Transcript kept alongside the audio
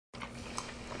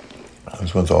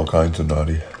This one's all kinds of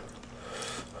naughty.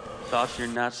 Thoughts you're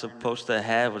not supposed to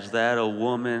have. Was that a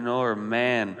woman or a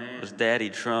man? Was Daddy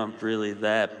Trump really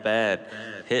that bad?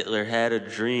 Hitler had a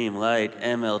dream like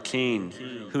ML Teen.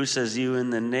 Who says you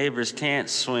and the neighbors can't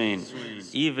swing?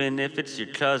 Even if it's your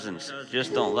cousins,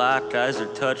 just don't lock eyes or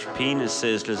touch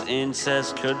penises, cause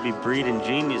incest could be breeding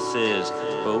geniuses,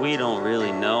 but we don't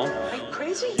really know. Are you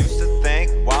crazy? Used to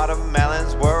think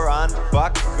watermelons were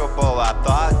unfuckable. I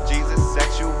thought Jesus'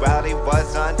 sexuality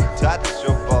was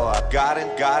untouchable. I got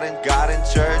in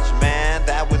church, man,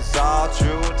 that was all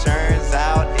true. Turns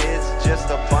out it's just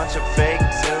a bunch of fake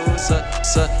news.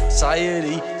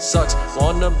 Society sucks,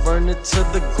 wanna burn it to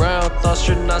the ground. Thoughts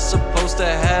you're not supposed to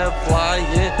have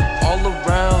flying all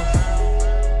around.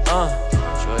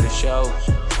 Enjoy the show.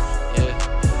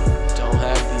 Yeah, don't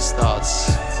have these thoughts.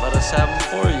 Let us have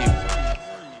them for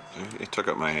you. He took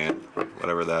up my hand,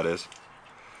 whatever that is.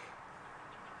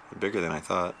 Bigger than I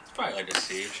thought. It's probably like a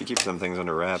C. She keeps some things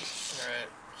under wraps. Alright,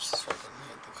 just fucking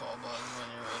hit the call button when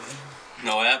you're ready.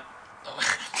 No app?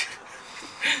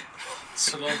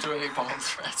 So don't do any bomb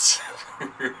threats.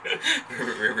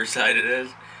 Riverside it is.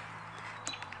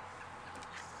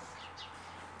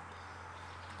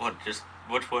 What, just,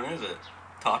 which one is it?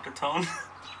 Talk to tone?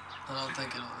 I don't think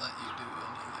it'll let you do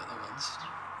any of the other ones.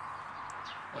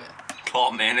 Wait,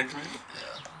 Call management?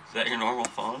 yeah, Is that your normal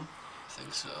phone? I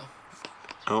think so.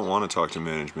 I don't want to talk to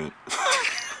management.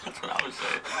 That's what I would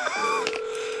say.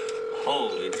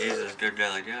 Holy Jesus, good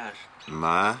Jelly Josh.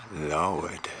 My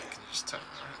lord. I can just turn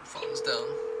my headphones down.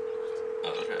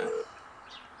 Oh, okay.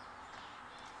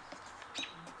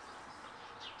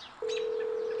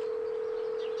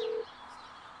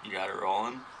 You got it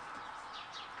rolling?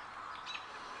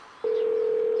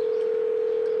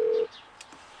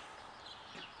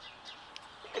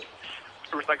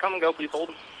 Riverside, come and go, please hold.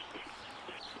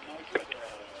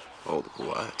 Hold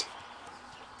what?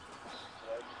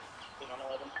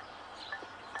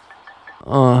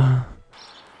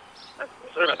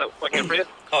 Sorry about that. What can I for you?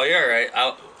 Oh, you're alright.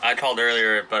 I called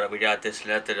earlier, but we got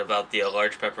disconnected about the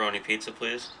large pepperoni pizza,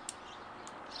 please.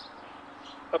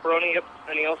 Pepperoni, yep.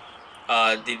 Anything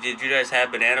else? Did you guys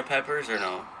have banana peppers or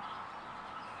no?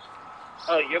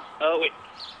 Yep. Wait.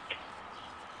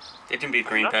 It can be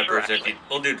green not sure, peppers if actually. you.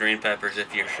 We'll do green peppers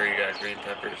if you're sure you got green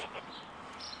peppers.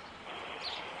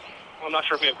 Well, I'm not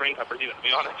sure if we have green peppers either, to be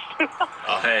honest.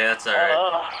 Oh, hey, that's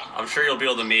alright. I'm sure you'll be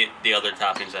able to meet the other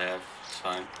toppings I have. It's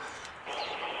fine.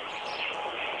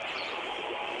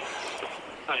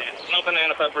 Oh, yeah. No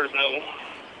banana peppers, no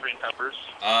green peppers.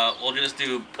 We'll just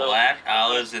do black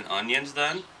olives and onions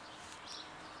then.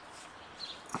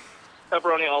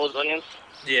 Pepperoni, olives, onions.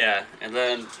 Yeah, and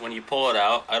then when you pull it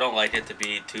out, I don't like it to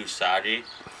be too soggy.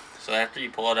 So after you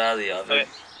pull it out of the oven, Okay.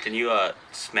 can you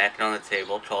smack it on the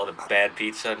table, call it a bad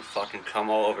pizza, and fucking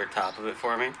come all over top of it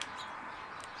for me?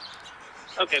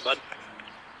 Okay, bud.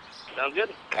 Sounds good.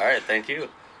 All right, thank you.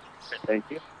 Thank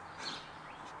you.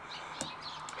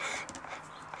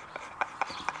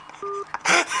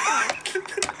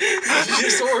 You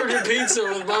just ordered pizza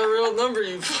with my real number,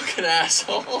 you fucking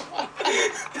asshole.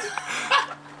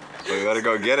 We gotta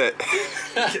go get it.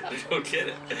 Go get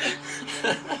it.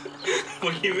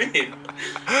 What do you mean?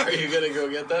 Are you gonna go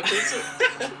get that pizza?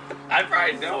 I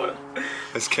probably know it.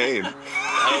 It's Kane.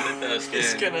 I don't think that was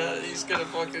good. He's gonna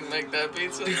fucking make that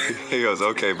pizza. He goes,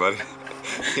 okay, buddy.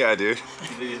 Yeah, dude.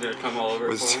 He's gonna come all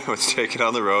over for me. Let's take it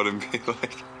on the road and be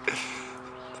like.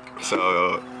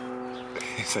 So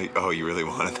he's like, oh, you really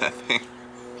wanted that thing?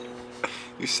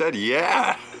 You said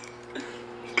yeah.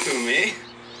 Who, me?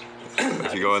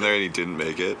 If you go in there and he didn't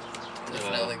make it, They're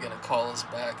finally gonna call us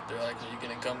back. They're like, are you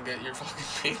gonna come get your fucking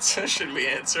pizza? Should we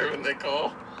answer when they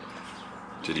call?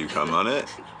 did you come on it?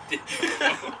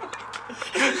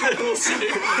 We'll see.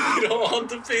 You don't want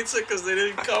the pizza because they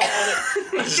didn't call on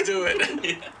it. Let's do it.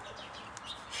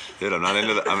 Dude, I'm not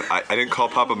into that. I didn't call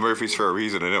Papa Murphy's for a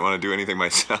reason. I didn't want to do anything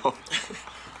myself.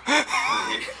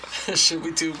 Should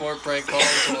we do more prank calls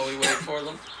while we wait for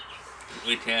them?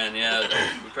 We can, yeah.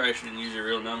 We probably shouldn't use your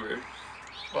real number.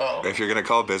 Well, If you're gonna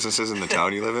call businesses in the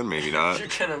town you live in, maybe not. you're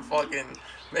gonna fucking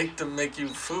make them make you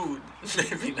food.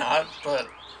 Maybe not, but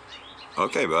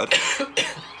Okay, bud. I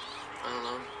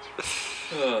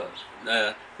don't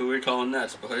know. Who are we calling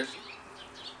next, boys?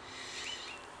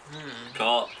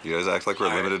 Call. You guys act like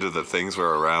we're limited to the things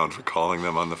we're around for calling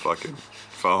them on the fucking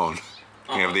phone.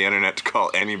 We have the internet to call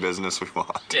any business we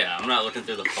want. Yeah, I'm not looking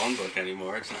through the phone book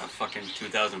anymore. It's not fucking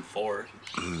 2004.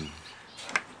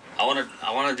 I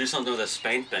wanna do something with a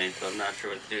spank bank, but I'm not sure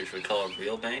what to do. Should we call a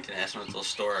real bank and ask them if they'll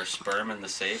store our sperm in the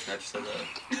safe next to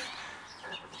the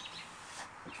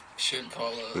Should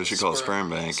call a. We should call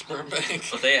Sperm Bank. Sperm Bank.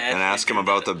 But they And ask them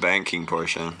about the banking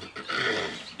portion.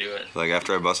 Do it. Like,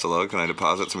 after I bust a load, can I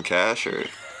deposit some cash, or...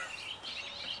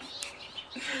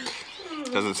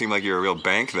 Doesn't seem like you're a real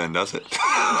bank then, does it?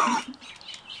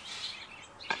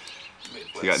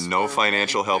 You got no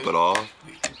financial help at all?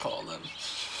 We can call them.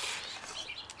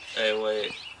 Hey,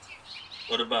 wait.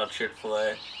 What about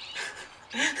Chick-fil-A?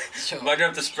 So, Am I gonna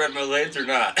have to spread my legs or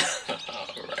not?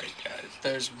 Alright, guys.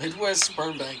 there's Midwest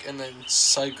Sperm Bank and then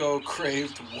Psycho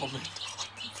Craved Woman. What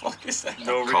the fuck is that?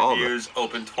 No Call reviews,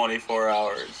 open 24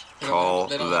 hours. They don't Call have-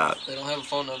 they don't that. have- They don't have a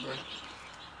phone number.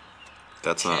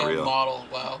 That's not Cam real. model.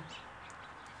 Wow.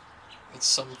 It's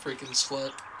some freaking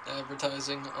slut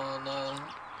advertising on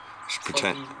Just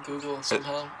pretend fucking Google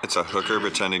somehow. it's a hooker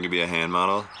pretending to be a hand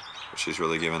model, but she's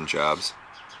really giving jobs.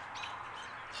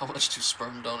 How much do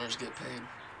sperm donors get paid?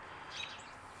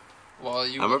 While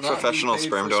you I'm will a not be professional paid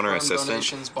sperm for donor sperm assistant.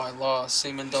 donations by law,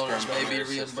 semen donors Sperm may be donor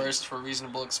assistant. reimbursed for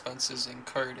reasonable expenses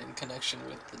incurred in connection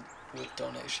with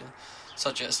donation,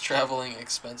 such as traveling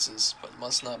expenses, but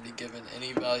must not be given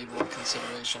any valuable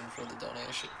consideration for the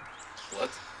donation.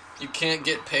 What? You can't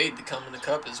get paid to come in the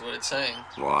cup, is what it's saying.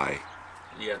 Why?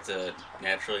 You have to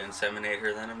naturally inseminate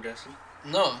her then, I'm guessing?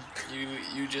 No,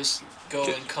 you just go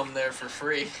and come there for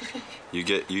free. You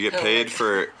get Hell, paid like-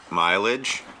 for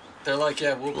mileage? They're like,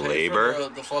 yeah, we'll pay Labor? for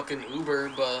the fucking Uber,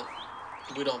 but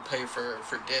we don't pay for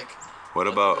dick. What But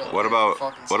about we don't what pay for about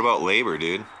fucking what about labor,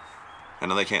 dude? I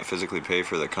know they can't physically pay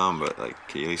for the cum, but like,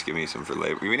 can you at least give me some for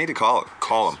labor? We need to call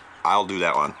them. I'll do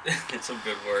that one. It's a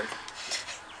good word.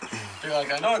 You're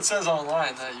like, I know it says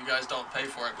online that you guys don't pay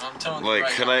for it, but I'm telling you Like,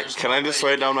 right can now, I there's can no I just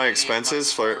way write down you my get any of my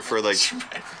expenses for sperm like? unless you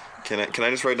pay. Can I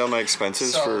just write down my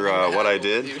expenses So, for I'm gonna what I have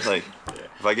did? you- Like,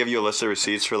 if I give you a list of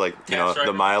receipts for like you Yeah, know sorry.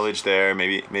 the mileage there,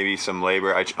 maybe some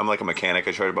labor. I'm like a mechanic.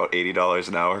 I charge about $80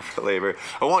 an hour for labor.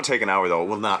 I won't take an hour though. It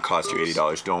will not cost you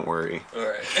 $80. Don't worry.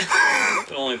 Alright.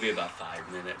 It'll only be about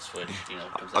 5 minutes, which, you know...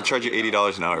 comes I'll out charge you to be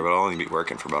 $80 an hour, but I'll only be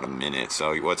working for about a minute.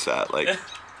 So what's that like?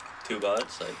 $2,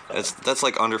 like... That's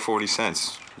like under 40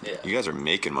 cents. Yeah. You guys are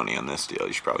making money on this deal.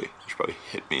 You should probably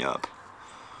hit me up.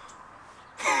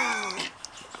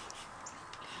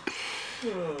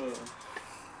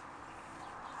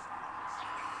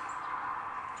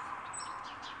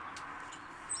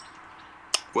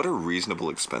 What are reasonable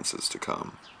expenses to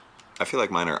come? I feel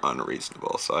like mine are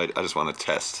unreasonable, so I just want to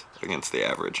test against the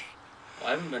average.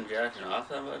 I haven't been jacking off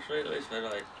that much lately. It's been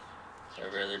like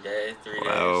every other day, 3 days.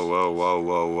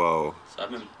 Whoa. So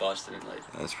I've been busting it like...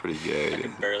 That's pretty I gay.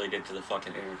 can barely get to the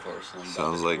fucking intercourse. And I'm about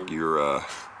Sounds to like come. you're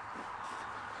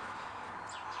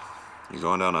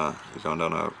going down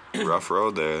a rough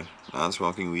road there. Not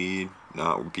smoking weed,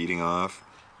 not beating off.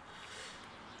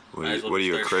 What Might are as you, well what are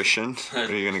you a start- Christian?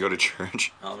 Are you gonna go to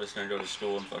church? I'm just gonna go to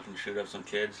school and fucking shoot up some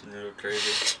kids and go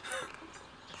crazy.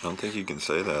 I don't think you can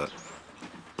say that.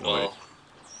 Well,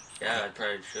 yeah, I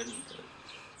probably shouldn't, but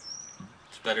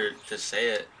it's better to say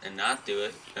it and not do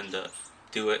it than to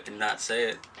do it and not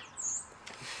say it.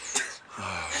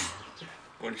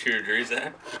 Wouldn't you agree with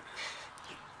that?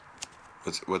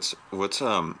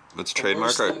 Let's trademark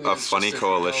worst thing a is funny just if you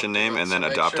coalition don't do name it, and so then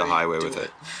make adopt sure a you highway do with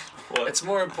it. What? It's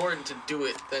more important to do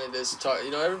it than it is to talk.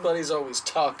 You know, everybody's always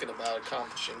talking about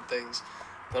accomplishing things,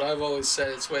 but I've always said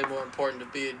it's way more important to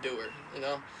be a doer. You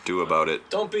know, Do about it.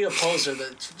 don't be a poser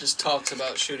that just talks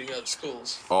about shooting up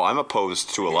schools. Oh, I'm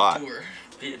opposed to a Be lot. doer.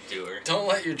 Be a doer. Don't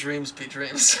let your dreams be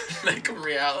dreams. Make them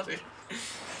reality.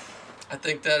 I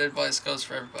think that advice goes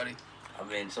for everybody. I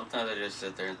mean, sometimes I just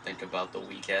sit there and think about the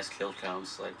weak ass kill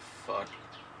counts. Like, fuck,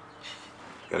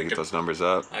 Gotta get those numbers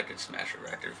up. I could smash a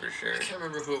record for sure. I can't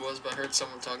remember who it was, but I heard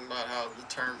someone talking about how the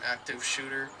term active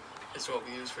shooter is what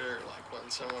we use for, like, when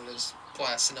someone is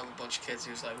blasting up a bunch of kids.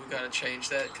 He was like, we gotta change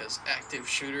that because active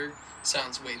shooter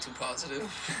sounds way too positive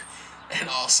and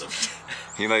awesome.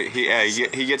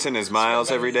 He gets in his miles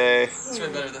every day. It's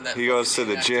way better than that. He goes fucking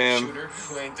to the active gym. Shooter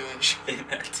who ain't doing shit.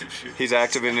 Inactive shooter. He's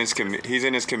active in his he's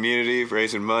in his community,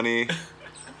 raising money.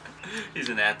 He's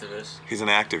an activist. He's an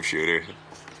active shooter.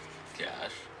 Gosh.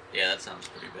 Yeah, that sounds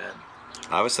pretty bad.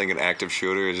 I was thinking active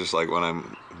shooter is just like when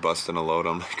I'm busting a load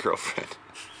on my girlfriend.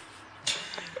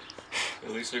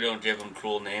 At least we don't give them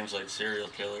cruel names like serial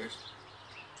killers.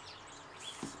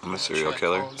 I'm a serial Try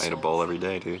killer. calling I eat a someone. bowl every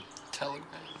day, dude. Telegram.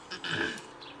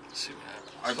 See what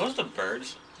happens. Are those the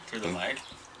birds through the mic?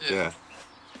 Yeah,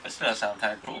 That does sound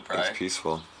kind of cool, it's probably.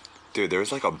 peaceful. Dude, there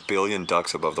was like 1 billion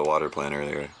ducks above the water plant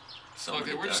earlier. So Okay,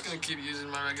 many we're just ducks. gonna keep using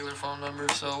my regular phone number.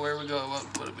 So where we go?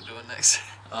 What are we doing next?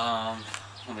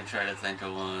 Let me try to think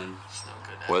of one. It's no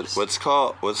good.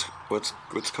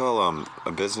 What's called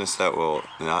a business that will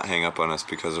not hang up on us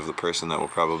because of the person that will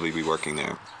probably be working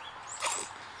there.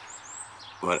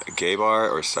 What, a gay bar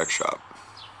or sex shop?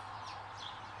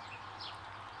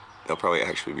 They'll probably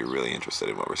actually be really interested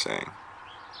in what we're saying.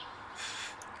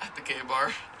 At the gay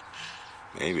bar.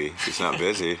 Maybe. If he's not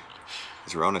busy.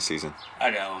 It's Rona season.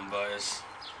 I got one, boys.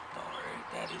 Don't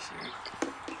worry, Daddy's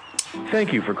here.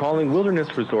 Thank you for calling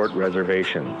Wilderness Resort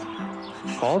Reservations.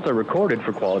 Calls are recorded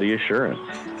for quality assurance.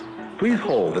 Please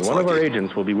hold, and one of our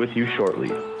agents will be with you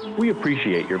shortly. We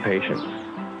appreciate your patience.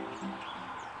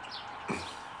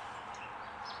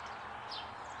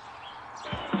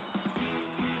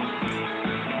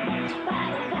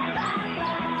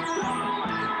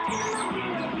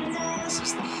 This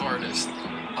is the hardest,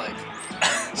 like,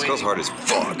 This goes hard as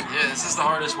fuck. Yeah, this is the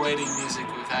hardest waiting music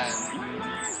we've had.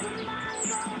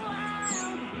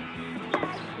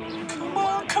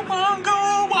 Come on,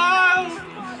 go wild.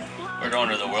 We're going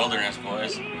to the wilderness,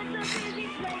 boys.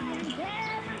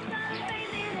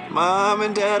 Mom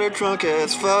and Dad are drunk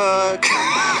as fuck.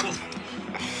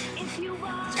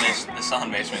 This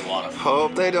song makes me want to.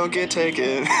 Hope they don't get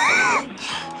taken.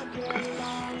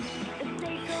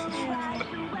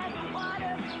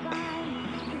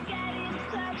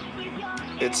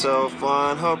 It's so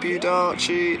fun. Hope you don't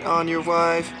cheat on your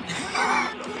wife.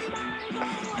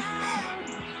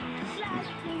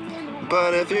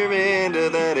 But if you're into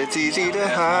that, it's easy to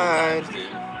hide. So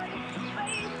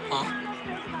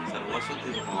what's with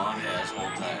these long ass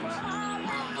old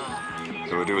times?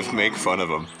 What we'll do is make fun of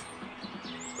them.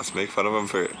 Let's make fun of them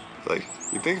for, like,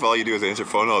 you think if all you do is answer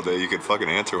phone all day, you could fucking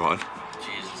answer one.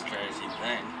 Jesus Christ, you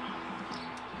think?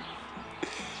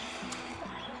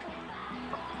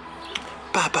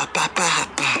 Ba ba ba ba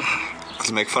ba.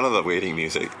 Let's make fun of the waiting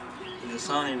music. Is this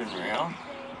song even real?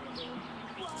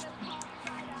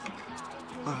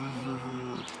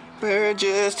 We're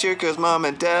just here cause Mom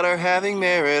and Dad are having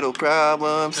marital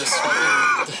problems. This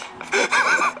fucking,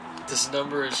 this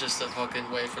number is just a fucking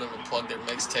way for them to plug their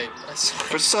mixtape. I swear.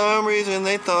 For some reason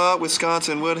they thought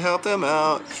Wisconsin would help them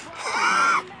out.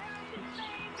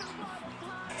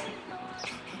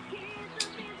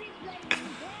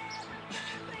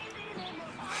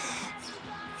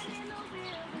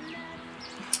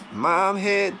 Mom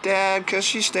hit Dad cause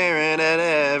she's staring at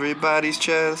everybody's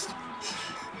chest.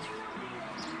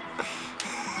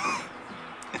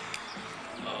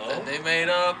 And they made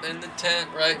up in the tent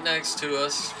right next to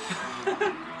us.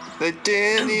 They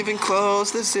didn't even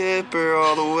close the zipper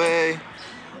all the way.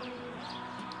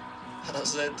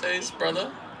 How's that taste,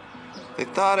 brother? They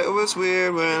thought it was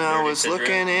weird when I was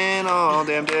looking in all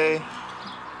damn day.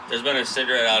 There's been a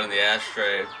cigarette out in the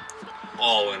ashtray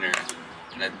all winter,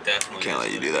 and I definitely Can't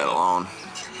let you do that alone.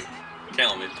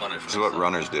 Can't let me punish This is what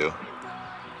runners do.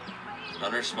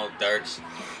 Runners smoke darts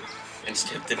and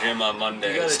skip the gym on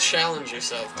Mondays. You gotta challenge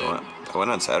yourself, dude. I went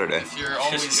on Saturday. If you're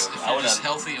always, if I you're went just on-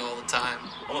 healthy all the time,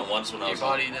 I went once when I your was.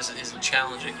 body isn't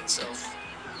challenging itself.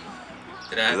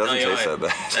 Did I It tell doesn't you taste how that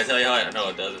bad. Did I tell you how I no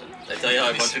it doesn't. Did I tell you how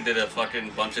I did a fucking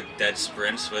bunch of dead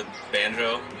sprints with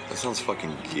Banjo? That sounds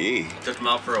fucking gay. Took him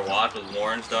out for a walk with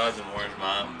Warren's dogs and Warren's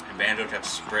mom. And Banjo kept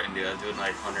sprinting, dude. I was doing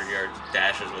like 100-yard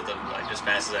dashes with him, like as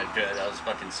fast as I could. I was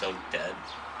fucking so dead.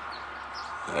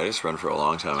 I just run for a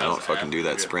long time. I That don't was fucking do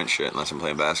that good. sprint shit unless I'm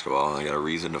playing basketball. I got a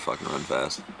reason to fucking run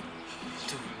fast.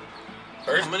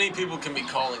 How many people can be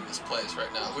calling this place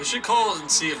right now? We should call and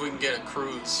see if we can get a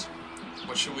cruise.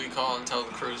 What should we call and tell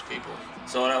the cruise people?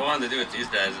 So what I wanted to do with these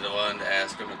guys is I wanted to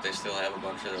ask them if they still have a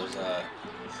bunch of those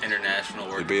international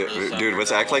workers for the summer. Dude, let's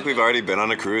that act like wanted we've already been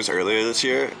on a cruise earlier this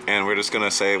year, and we're just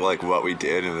gonna say like what we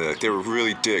did, and like, they were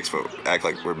really dicks, but act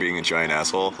like we're being a giant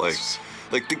asshole. Like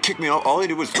they kicked me off. All they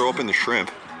did was throw up in the shrimp.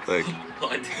 Like, All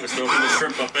I did was throw up in the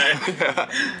shrimp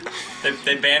buffet.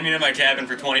 They banned me in my cabin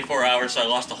for 24 hours, so I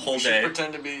lost a whole We should day.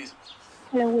 pretend to be.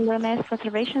 Hello, Wilderness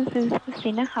Reservations. This is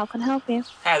Christina. How can I help you?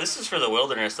 Hi, this is for the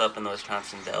wilderness up in the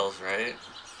Wisconsin Dells, right?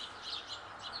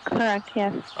 Correct,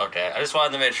 yes. Okay, I just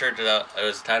wanted to make sure that it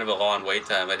was kind of a long wait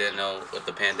time. I didn't know with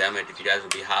the pandemic if you guys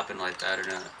would be hopping like that or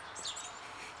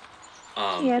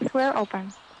not. Yes, we're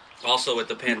open. Also, with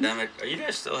the pandemic, are you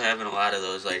guys still having a lot of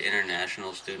those like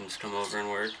international students come over and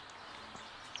work?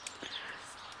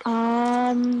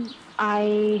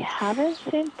 I haven't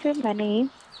seen too many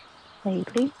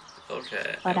lately,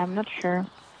 Okay. but I'm not sure.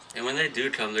 And when they do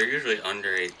come, they're usually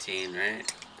under 18,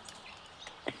 right?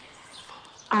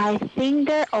 I think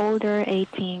they're older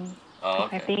 18. Oh, I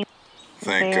okay. think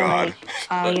thank they're God.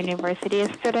 like university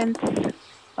students,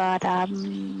 but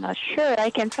I'm not sure. I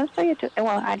can transfer you to,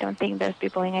 well, I don't think there's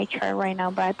people in HR right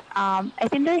now, but I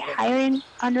think they're hiring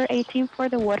under 18 for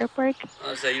the water park.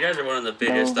 I was say you guys are one of the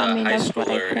biggest I mean, high that's what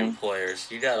I schooler think. employers.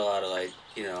 You got a lot of like,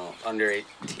 under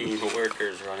 18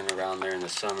 workers running around there in the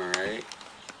summer, right?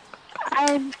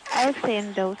 I've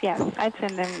seen those. Yes, I've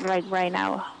seen them like right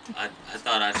now. I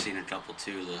thought I've seen a couple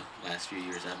too the last few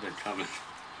years I've been coming.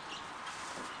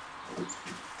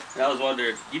 And I was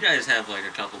wondering, you guys have like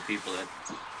a couple people that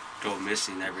go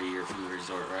missing every year from the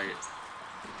resort, right?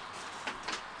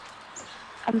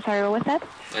 I'm sorry, what was that?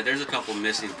 Like there's a couple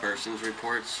missing persons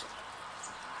reports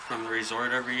from the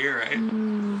resort every year, right?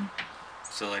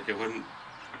 So like it wouldn't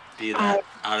be that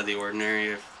out of the ordinary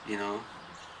if, you know,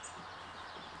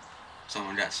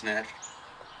 someone got snatched.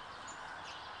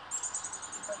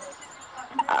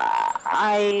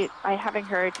 I haven't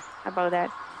heard about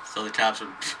that. So the cops would.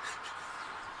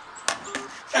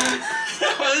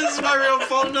 This is my real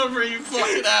phone number, you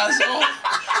fucking asshole.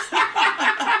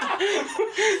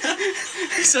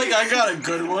 He's like, I got a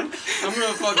good one. I'm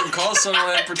gonna fucking call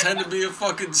someone and pretend to be a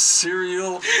fucking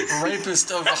serial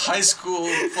rapist of high school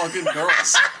fucking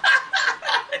girls.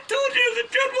 I told you it was a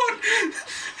good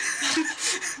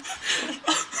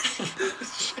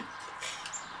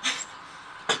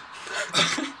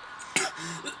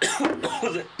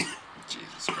one.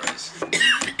 Jesus Christ.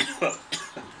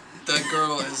 That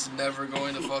girl is never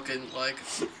going to fucking, like,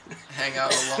 hang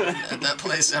out alone at that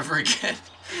place ever again.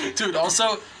 Dude,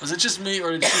 also, was it just me,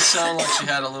 or did she sound like she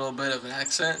had a little bit of an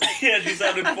accent? Yeah, she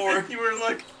sounded foreign. You were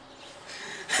like...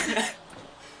 Oh, man,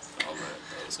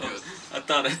 that was good. I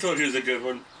told you it was a good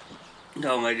one.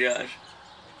 Oh, my gosh.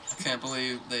 I can't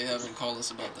believe they haven't called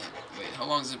us about that. Wait, how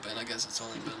long has it been? I guess it's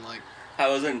only been, like, I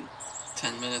wasn't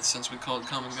 10 minutes since we called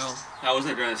Come and Go. I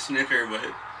wasn't trying to snicker, but...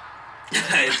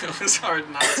 It was hard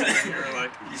not to. You were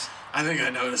like, I think I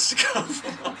noticed a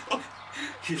couple.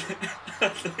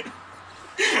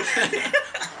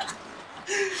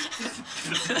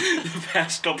 The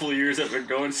past couple of years I've been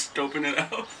going, scoping it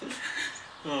out.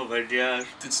 Oh my gosh.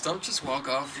 Did Stump just walk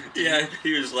off? Yeah,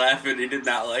 he was laughing. He did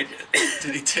not like it.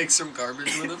 Did he take some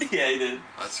garbage with him? Yeah, he did.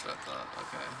 That's what I thought.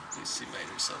 Okay. At least he made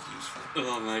himself useful.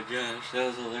 Oh my gosh, that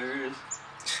was hilarious.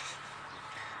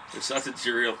 It's not that it's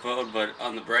your real phone, but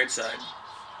on the bright side,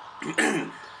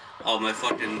 all my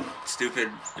fucking stupid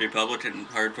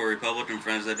hardcore Republican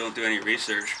friends that don't do any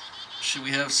research. Should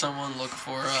we have someone look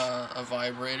for a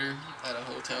vibrator at a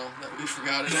hotel that we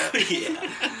forgot it at? Yeah.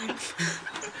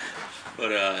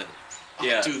 But,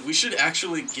 yeah. Oh, dude, we should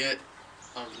actually get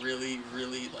a really,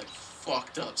 really, like,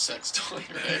 fucked up sex toy,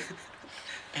 right?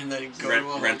 And then go to a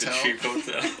hotel. Rent a cheap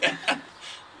hotel. Yeah.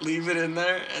 Leave it in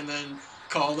there, and then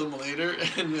call them later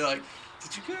and be like,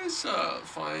 did you guys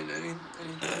find anything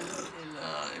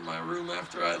in my room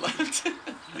after I left?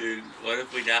 Dude, what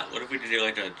if we did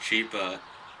like a cheap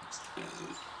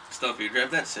stuff? You grab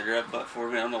that cigarette butt for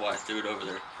me. I don't know why I threw it over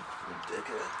there.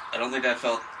 I don't think I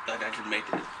felt like I could make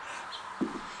it.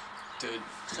 Dude,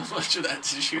 how much of that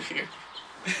did you hear?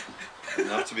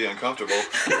 Not to be uncomfortable.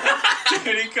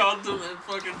 Dude, he called them and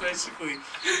fucking basically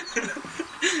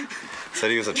Said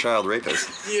he was a child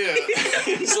rapist. yeah.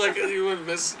 He's like, he would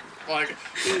miss, like,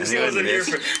 He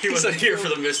wasn't here for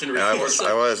the missing I report.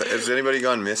 was. Has anybody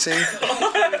gone missing?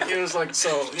 he was like,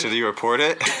 so. Did you report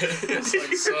it? He was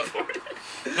like, so.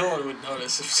 No one would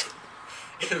notice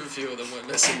if a few of them went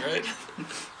missing, right?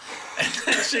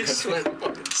 And she just went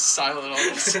fucking silent on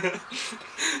us.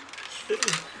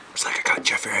 It's like I got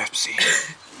Jeffrey Epstein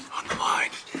on the line.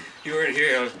 You weren't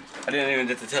here. I didn't even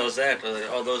get to tell Zach.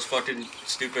 Like, all those fucking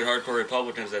stupid hardcore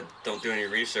Republicans that don't do any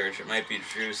research, it might be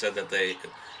true, said that they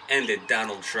ended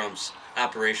Donald Trump's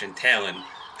Operation Talon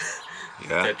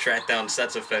to track down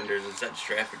sex offenders and sex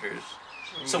traffickers.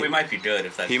 So we might be good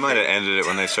if that's He might have ended it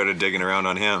when they started digging around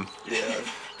on him. Yeah.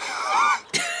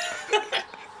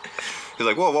 He's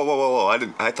like, whoa.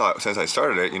 I thought since I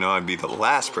started it, I'd be the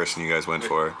last person you guys went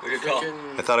for. Good call.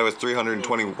 I thought I was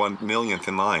 321 millionth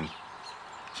in line.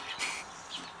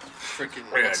 Freaking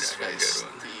Yeah, what's his I got a face?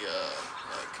 good one.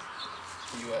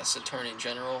 The U.S. Attorney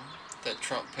General that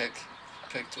Trump picked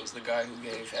was the guy who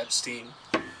gave Epstein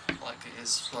like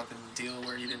his fucking deal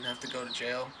where he didn't have to go to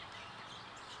jail.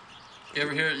 You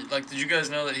ever hear, like, did you guys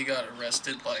know that he got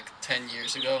arrested like 10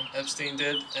 years ago? Epstein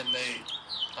did, and they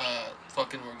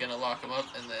fucking were gonna lock him up,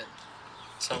 and then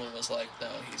someone was like, no,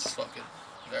 he's fucking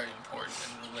very important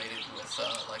and related with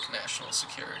like national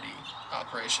security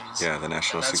operations. Yeah, the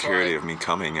national And that's security why- of me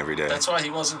coming every day. That's why he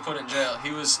wasn't put in jail.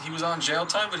 He was on jail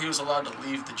time, but he was allowed to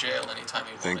leave the jail anytime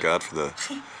he wanted.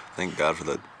 Thank God for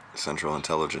the Central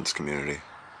Intelligence community.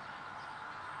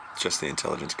 Just the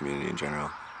intelligence community in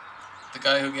general. The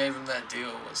guy who gave him that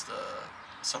deal was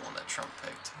someone that Trump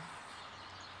picked.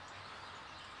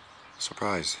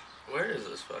 Surprise. Where is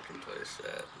this fucking place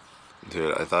at?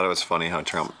 Dude, I thought it was funny how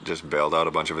Trump just bailed out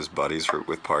a bunch of his buddies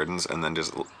with pardons and then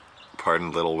just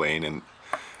pardoned Lil Wayne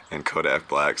and Kodak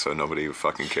Black so nobody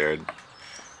fucking cared.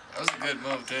 That was a good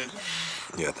move, dude.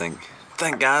 Yeah,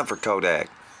 thank God for Kodak.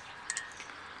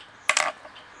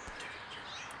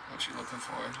 What you looking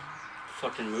for?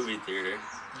 Fucking movie theater.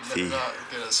 You better not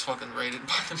get us fucking raided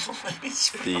by the police.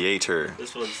 Theater.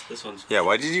 This one's. Yeah,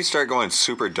 why did you start going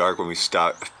super dark when we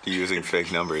stopped using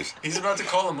fake numbers? He's about to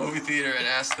call a movie theater and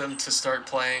ask them to start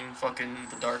playing fucking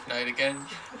The Dark Knight again.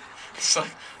 It's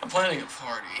like, I'm planning a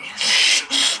party.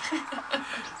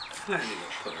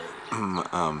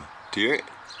 Do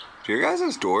your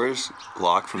guys' doors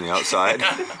lock from the outside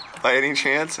by any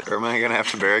chance, or am I gonna have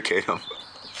to barricade them?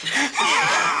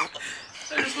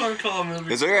 I just want to call a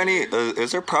movie. Is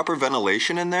there proper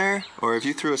ventilation in there, or if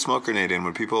you threw a smoke grenade in,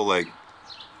 would people like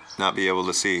not be able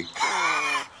to see?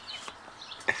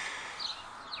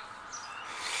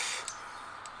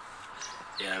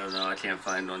 Yeah, I don't know. I can't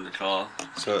find one to call.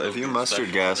 So if you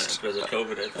mustard gassed Because of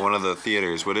COVID, I think. one of the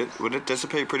theaters, would it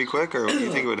dissipate pretty quick, or do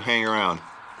you think it would hang around?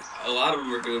 A lot of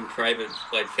them are doing private,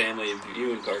 like, family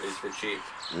viewing parties for cheap.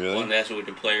 Really? One asked me we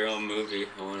could play your own movie.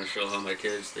 I want to show how my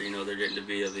kids, they're getting to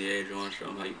be of the age. I want to show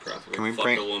them how you properly fuck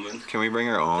a woman. Can we bring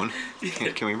our own?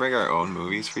 Can we bring our own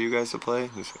movies for you guys to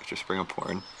play? Just bring a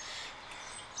porn.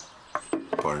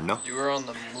 Porno. You were on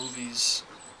the movies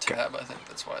tab, I think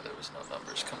that's why there was no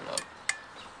numbers coming up.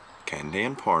 Candy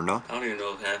and porno. I don't even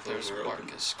know if half of There's them are open.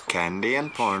 Marcus. Candy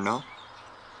and porno.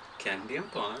 Candy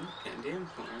and porn. Candy and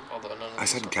porn. Although none of I these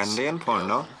said ones candy and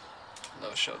porno. open.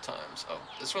 No show times. Oh,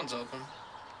 this one's open.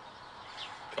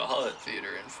 Call it.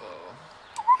 Theater info.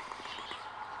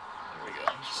 There we go.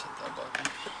 Just hit that button.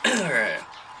 Alright.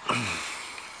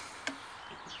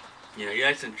 You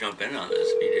guys can jump in on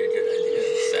this. BJ, good idea.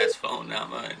 It's Sat's phone, not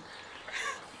mine.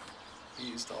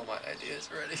 You used all my ideas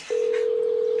already.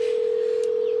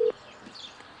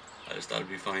 I just thought it'd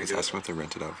be funny. Let's ask them if they're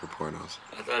rented out for pornos.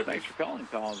 Thanks for calling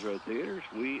Collins Road Theaters.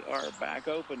 We are back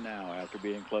open now after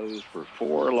being closed for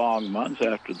 4 long months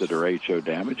after the derecho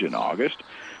damage in August.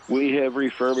 We have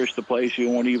refurbished the place. You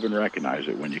won't even recognize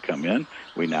it when you come in.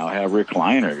 We now have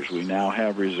recliners. We now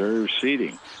have reserved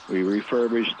seating. We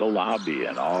refurbished the lobby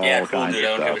and all kinds of I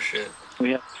don't stuff. give a shit.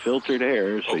 We have filtered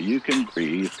air so you can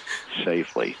breathe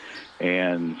safely.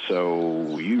 And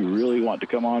so you really want to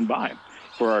come on by.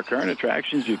 For our current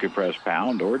attractions, you can press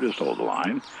pound or just hold the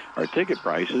line. Our ticket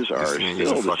prices are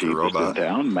still the cheapest in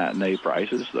town. Matinee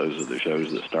prices, those are the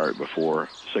shows that start before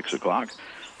 6 o'clock,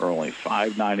 are only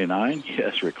 $5.99.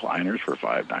 Yes, recliners for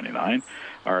 $5.99.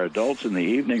 Our adults in the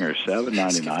evening are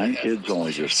 $7.99. Kids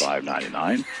only just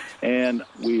 $5.99. And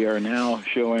we are now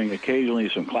showing occasionally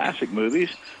some classic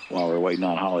movies while we're waiting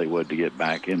on Hollywood to get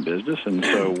back in business. And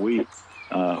so we...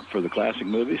 for the classic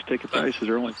movies, ticket prices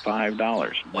are only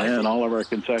 $5. And all of our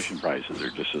concession prices are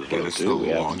just as low, too. We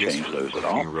haven't changed those at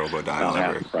all. About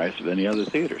half the price of any other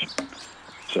theaters.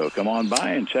 So come on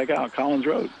by and check out Collins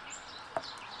Road.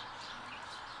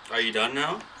 Are you done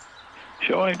now?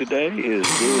 Showing today is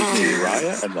Disney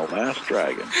Raya and the Last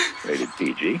Dragon, rated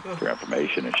PG. For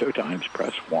information and showtimes,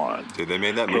 press 1. Dude, they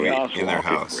made that movie in their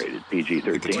house. Rated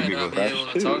PG-13, press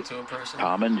 2.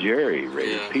 Tom and Jerry,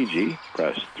 rated PG,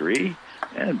 press 3.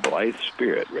 And Blythe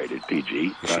Spirit, rated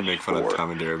PG. We should make fun of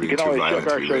Tom and Jerry being you can too always violent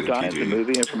check our to be rated showtimes PG. and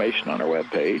movie information on our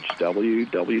webpage,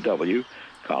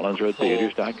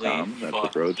 www.collinsroadtheaters.com.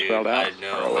 That's the road spelled out.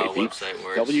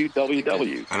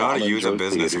 www. I know how to use a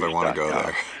business if I want to go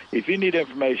there. If you need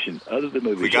information other than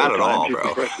movie We got it all, showtimes, you bro.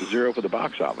 can press the 0 for the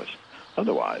box office.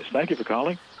 Otherwise, thank you for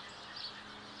calling.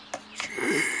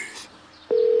 Maybe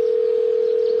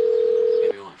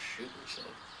you want to shoot yourself.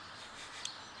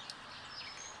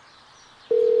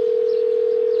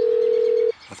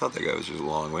 I thought that guy was just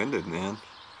long-winded, man.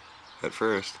 At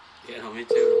first. Yeah, no, me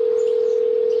too.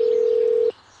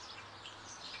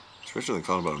 Especially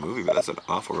calling about a movie, but that's an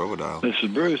awful robodial. This is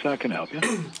Bruce. How can I help you?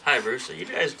 Hi, Bruce. Are you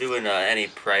guys doing any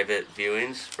private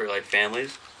viewings for, like,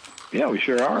 families? Yeah, we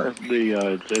sure are.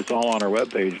 It's all on our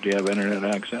webpage. Do you have internet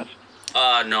access?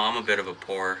 No, I'm a bit of a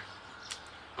poor.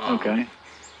 Okay.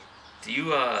 Do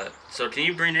you, so can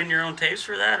you bring in your own tapes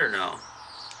for that, or no?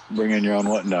 Bring in your own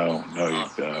what? No.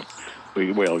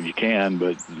 Well, you can,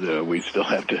 but we still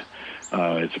have to.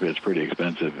 It's pretty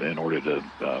expensive in order to.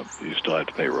 You still have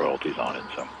to pay royalties on it.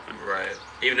 So. Right.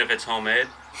 Even if it's homemade.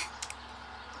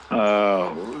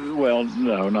 Well,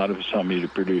 no, not if it's something you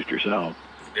produced yourself.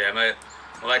 Yeah,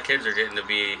 my kids are getting to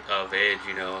be of age,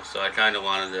 so I kind of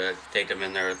wanted to take them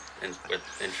in there and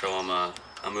show them a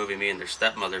movie me and their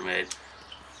stepmother made.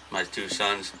 My 2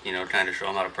 sons, kind of show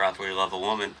them how to properly love a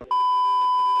woman.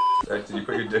 Zach, did you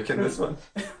put your dick in this one?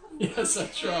 Yes, I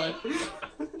tried.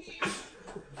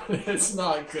 It's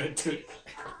not good, dude.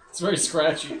 It's very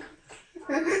scratchy.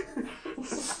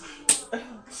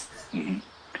 Mm-hmm.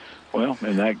 Well,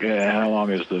 and that how long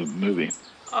is the movie?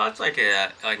 Oh, it's like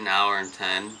an hour and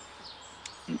 10.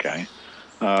 Okay.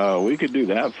 We could do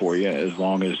that for you as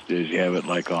long as you have it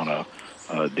like on a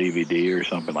DVD or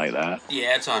something like that.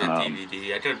 Yeah, it's on a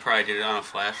DVD. I could probably get it on a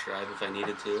flash drive if I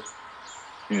needed to.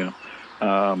 Yeah.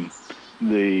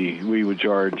 We would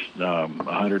charge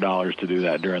 $100 to do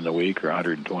that during the week or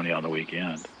 $120 on the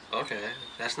weekend. Okay,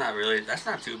 that's not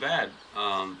too bad.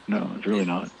 No, it's really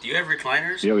not. Do you have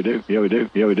recliners? Yeah, we do. Yeah, we do.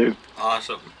 Yeah, we do.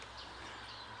 Awesome.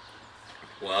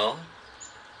 Well,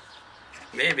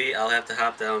 maybe I'll have to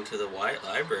hop down to the White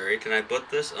Library. Can I put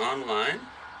this online?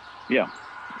 Yeah.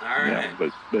 All right.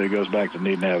 Yeah, but it goes back to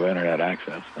needing to have internet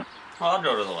access. Well, I'll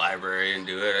go to the library and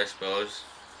do it, I suppose.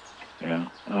 Yeah.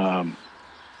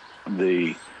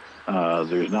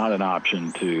 There's not an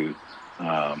option to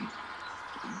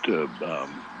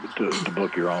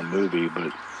book your own movie,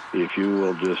 but if you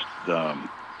will just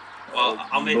well,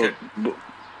 I'll make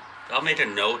a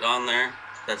note on there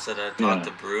that said talk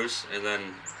to Bruce, and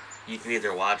then you can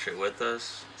either watch it with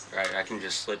us, or I can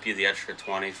just slip you the extra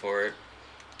 20 for it.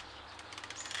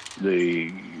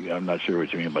 I'm not sure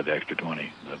what you mean by the extra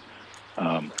 20. But,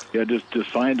 yeah, just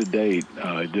find a date.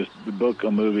 Just book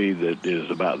a movie that is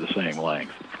about the same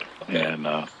length, okay. And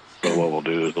so what we'll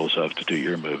do is we'll substitute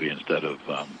your movie instead of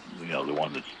the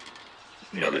one that's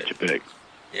that you pick.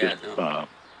 Yeah. Just,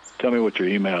 tell me what your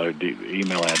email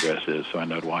address is so I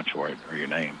know to watch for it, or your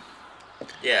name.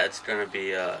 Yeah, it's gonna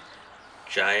be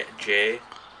JOSH.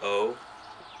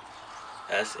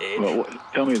 Well,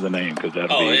 tell me the name because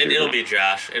that'll be easier. It'll be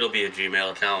Josh. It'll be a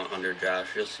Gmail account under Josh.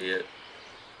 You'll see it.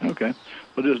 Okay.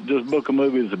 Well, just book a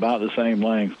movie that's about the same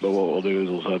length, but what we'll do is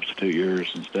we'll substitute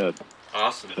yours instead.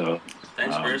 Awesome. So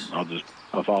thanks, Bruce.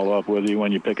 I'll follow up with you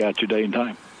when you pick out your date and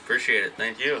time. Appreciate it.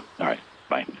 Thank you. All right.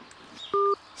 Bye.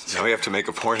 Now we have to make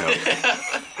a porno.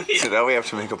 So now we have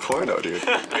to make a porno, dude.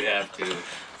 We have to.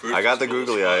 Bruce I got the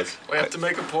googly eyes. We have to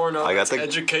make a porno. I got that's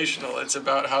educational. It's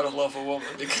about how to love a woman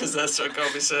because that's what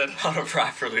Kobe said. How to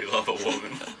properly love a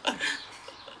woman.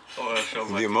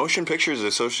 The Motion Pictures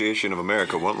Association of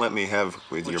America won't let me have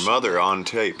with your mother on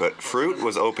tape, but Fruit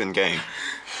was open game.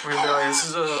 We're gonna be like, this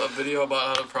is a video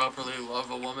about how to properly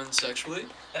love a woman sexually.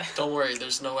 Don't worry,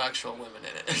 there's no actual women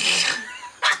in it.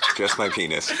 Just my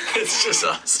penis. It's just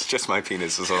us. Just my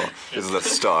penis is all. Is the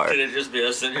star. Could it just be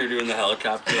us sitting here doing the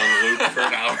helicopter on loop for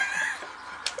an hour?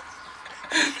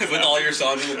 With all your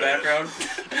songs in the background?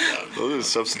 We'll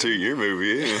just substitute your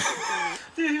movie.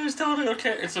 Dude, he was telling me,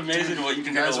 okay, it's amazing what you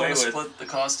can You guys get away want to with. split the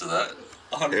cost of that?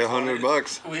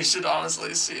 $100. We should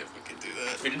honestly see if we can do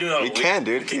that. We can do that. We can,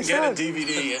 dude. We can get a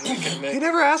DVD and we can make. He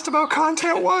never asked about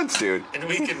content once, dude. And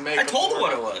we can make. I told him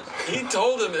what it was. He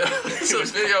told him it was a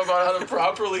video about how to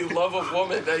properly love a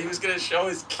woman that he was gonna show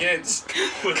his kids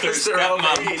With their own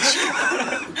stepmom. age.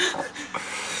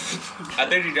 I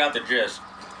think you got the gist.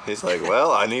 He's like,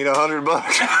 well, I need $100.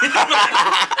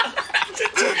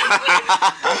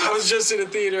 I was just in a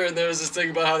theater and there was this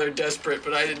thing about how they're desperate,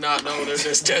 but I did not know they're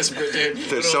this desperate, dude.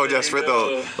 They're so desperate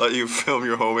they'll let you film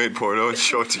your homemade porno and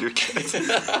show it to your kids.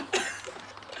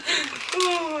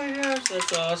 Oh my gosh,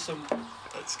 that's awesome.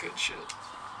 That's good shit.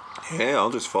 Hey, I'll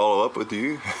just follow up with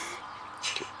you.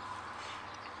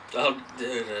 Oh,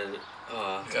 dude.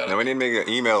 Now we need to make an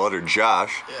email under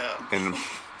Josh and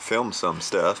film some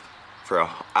stuff for an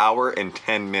hour and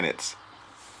 10 minutes.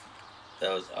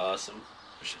 That was awesome.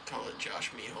 We should call it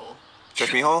Josh Mehol.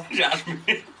 Josh Mehol? Josh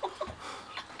Mehol.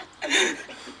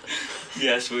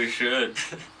 Yes, we should.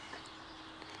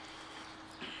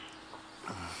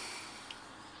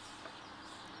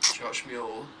 Josh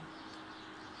Mehol.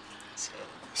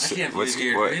 I can't believe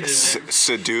you're right in there.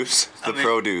 Seduce the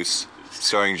Produce,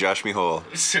 starring Josh Mehol.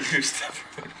 Seduce the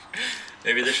Produce.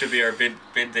 Maybe this should be our bid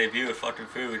debut of fucking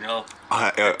food. No.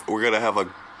 We're gonna have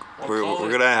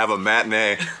a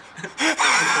matinee.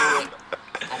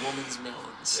 A woman's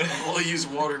melons. We'll use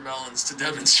watermelons to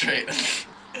demonstrate.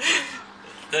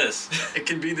 This. It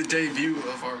can be the debut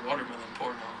of our watermelon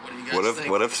porno. What do you guys think?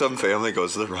 What if some family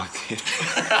goes to the wrong theater?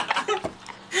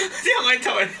 Yeah, my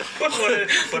time. I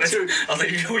was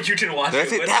like, you didn't watch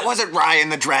it. That wasn't Ryan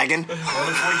the Dragon. What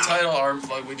if we title our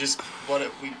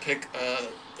we pick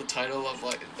the title of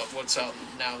what's out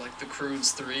now, like The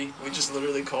Croods 3. We just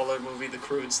literally call our movie The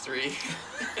Croods 3.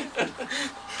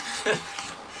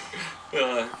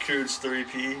 Croods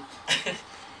 3P.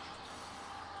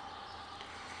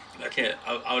 I can't.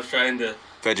 I was trying to.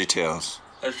 VeggieTales.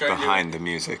 I was trying behind the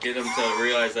music. Get him to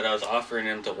realize that I was offering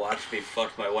him to watch me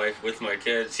fuck my wife with my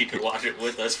kids. He could watch it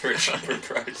with us for a cheaper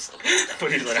price.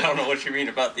 But he's like, I don't know what you mean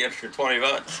about the extra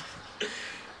 $20.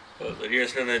 But you're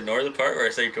just gonna ignore the part where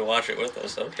I say you can watch it with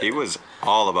us, okay? He was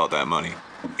all about that money.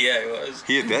 Yeah, he was.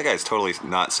 That guy's totally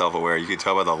not self-aware. You could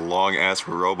tell by the long-ass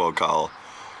robocall.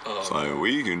 Oh, It's like,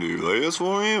 we can do this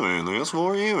for you, and this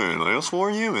for you, and this for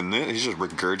you, and this. He's just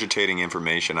regurgitating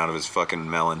information out of his fucking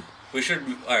melon. we should.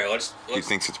 All right, let's. He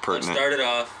thinks it's Let's pertinent. start it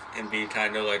off and be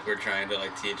kind of like we're trying to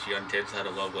like teach young kids how to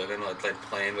love living, like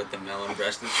playing with the melon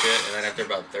breast and shit. And then after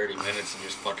about 30 minutes of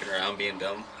just fucking around being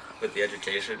dumb with the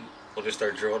education, we'll just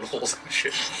start drilling holes and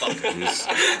shit.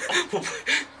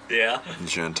 Yeah.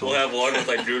 Gentle. We'll have one with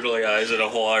like doodly eyes and a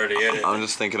hole already in it. I'm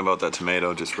just thinking about that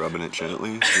tomato, just rubbing it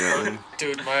gently.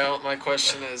 Dude, my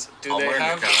question is, I'll do wear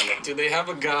the condom. they have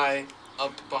a guy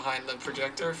up behind the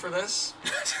projector for this?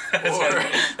 That's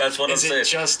what I'm Is saying. it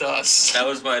just us? That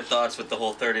was my thoughts with the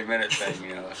whole 30-minute thing.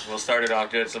 You know, we'll start it off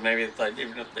good, so maybe it's like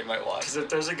even if they might watch. Because if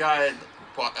there's a guy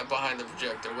behind the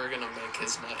projector, we're gonna make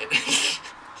his night.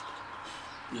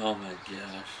 Oh my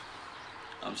gosh,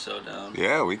 I'm so down.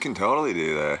 Yeah, we can totally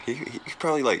do that. He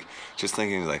probably like just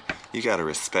thinking like, you gotta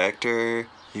respect her,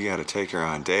 you gotta take her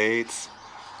on dates,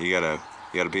 you gotta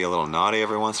be a little naughty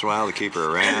every once in a while to keep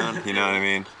her around. You know what I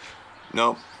mean?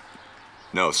 Nope.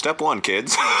 No. Step one,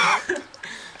 kids.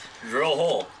 Drill a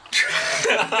hole.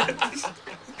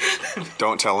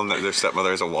 Don't tell them that their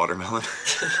stepmother is a watermelon.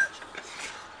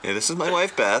 Yeah, this is my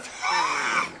wife, Beth.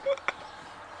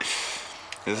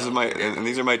 This is and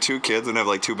these are my 2 kids, and I have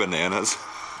like 2 bananas.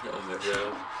 Oh my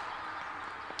god.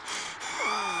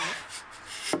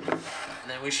 And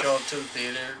then we show up to the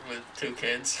theater with 2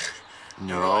 kids.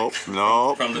 No. From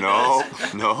the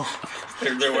No.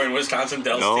 They're wearing Wisconsin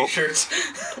Dells Nope. t-shirts.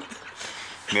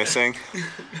 Missing.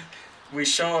 We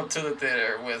show up to the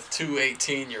theater with 2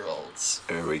 18-year-olds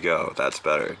There we go. That's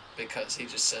better. because he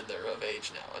just said they're of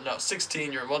age now. No,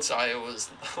 16-year. What's Iowa's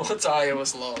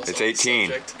law? It's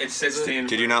 18. It's 16.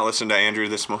 Did you not listen to Andrew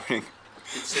this morning?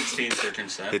 It's 16 for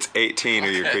consent. It's 18 or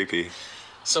you're Okay. creepy.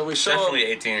 So we show Definitely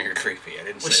up. 18 or you're creepy. I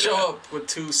didn't say We show that. up with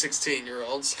 2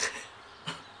 16-year-olds,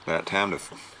 That time to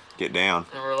get down.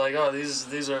 and we're like, "Oh,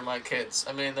 these are my kids.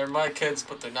 I mean, they're my kids,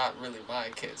 but they're not really my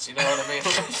kids. You know what I mean?"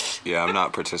 Yeah, I'm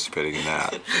not participating in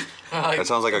that. Like, That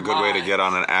sounds like a good way to mine. get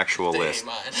on an actual They list.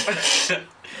 ain't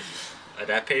mine.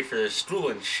 I paid for the stool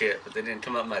and shit, but they didn't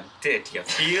come out my dick. You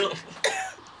feel?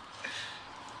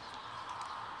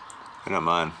 They're not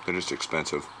mine. They're just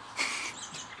expensive.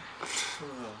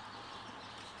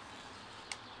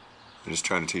 I'm just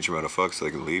trying to teach them how to fuck so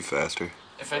they can leave faster.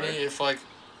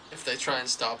 If they try and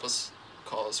stop us,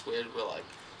 call us weird, we're like,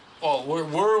 "Oh, we're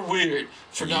weird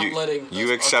for not letting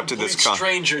you accepted a this complete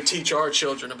stranger teach our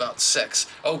children about sex."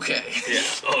 Okay. Yeah.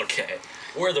 Okay.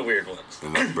 We're the weird ones.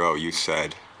 And like, bro, you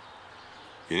said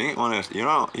you didn't want to. You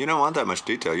don't want that much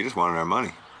detail. You just wanted our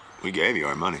money. We gave you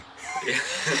our money. Yeah.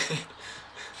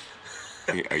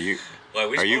 Are you Well,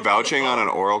 we are you spoke on the vouching on phone.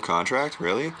 an oral contract?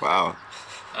 Really? Wow.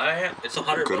 I am. It's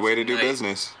 $100. Good way to do night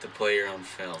business. To play your own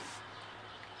film.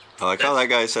 I like how that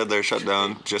guy said they're shut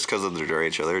down just because of the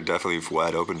derecho. They're definitely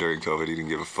wide open during COVID. He didn't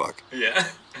give a fuck. Yeah.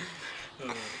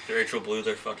 Rachel blew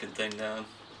their fucking thing down.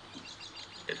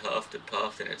 It huffed, it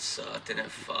puffed, and it sucked, and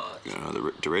it fought. You know, the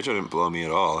derecho didn't blow me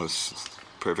at all. It was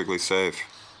perfectly safe.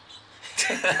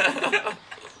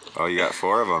 Oh, you got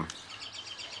 4 of them.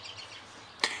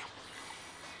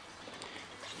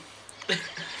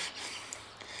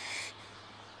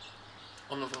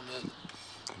 One of them did.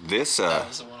 This That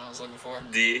was the one I was looking for.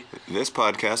 this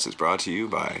podcast is brought to you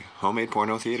by Homemade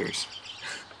Porno Theaters.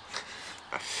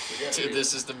 Dude,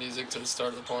 this is the music to the start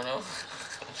of the porno.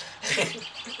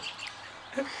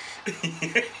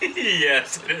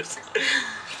 Yes, it is.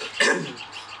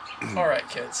 All right,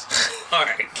 kids. All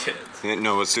right, kids. Yeah,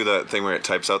 no, let's do that thing where it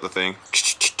types out the thing.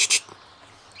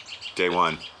 Day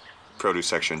 1, produce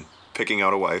section, picking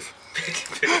out a wife.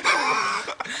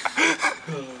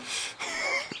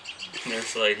 And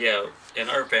it's like, yeah, in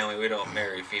our family, we don't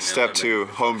marry female Step women.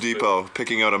 2, Home Depot,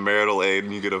 picking out a marital aid,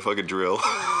 and you get a fucking drill.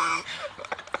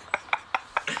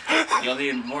 You'll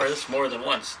need more. This more than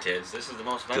once, kids. This is the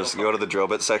most vital Just go to the drill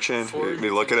bit section.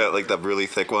 You're looking at like the really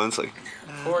thick ones. Like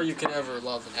Before you can ever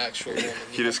love an actual woman,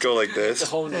 you just go like have this. to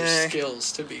hone your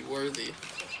skills to be worthy,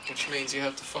 which means you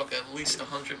have to fuck at least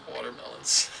 100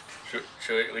 watermelons.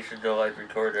 We should go like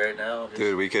record right now.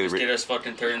 Dude, we could just get us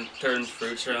fucking turn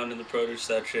fruits around in the produce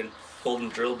section, holding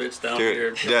drill bits down Dude,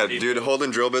 here. yeah, dude, holding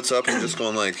drill bits up and just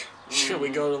going like. Should we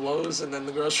go to Lowe's and then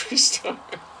the grocery store?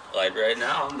 Like right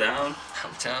now, I'm down.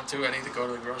 I'm down too. I need to go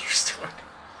to the grocery store.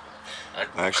 I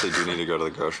actually do need to go to the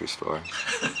grocery store.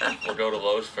 We'll go to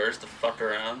Lowe's first to fuck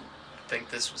around. I think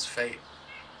this was fate.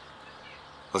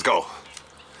 Let's go.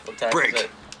 What time Break. is it?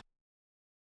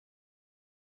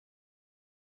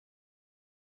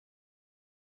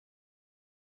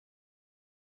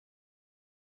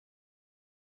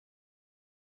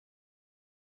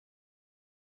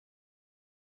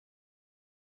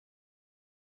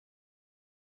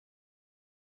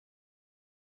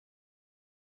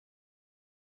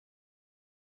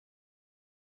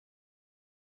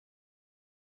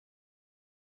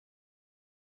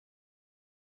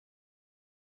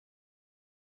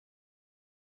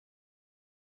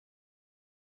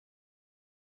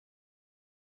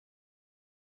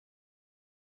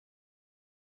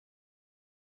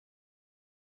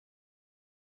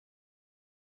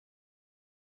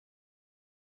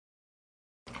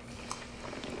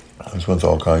 This one's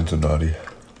all kinds of naughty.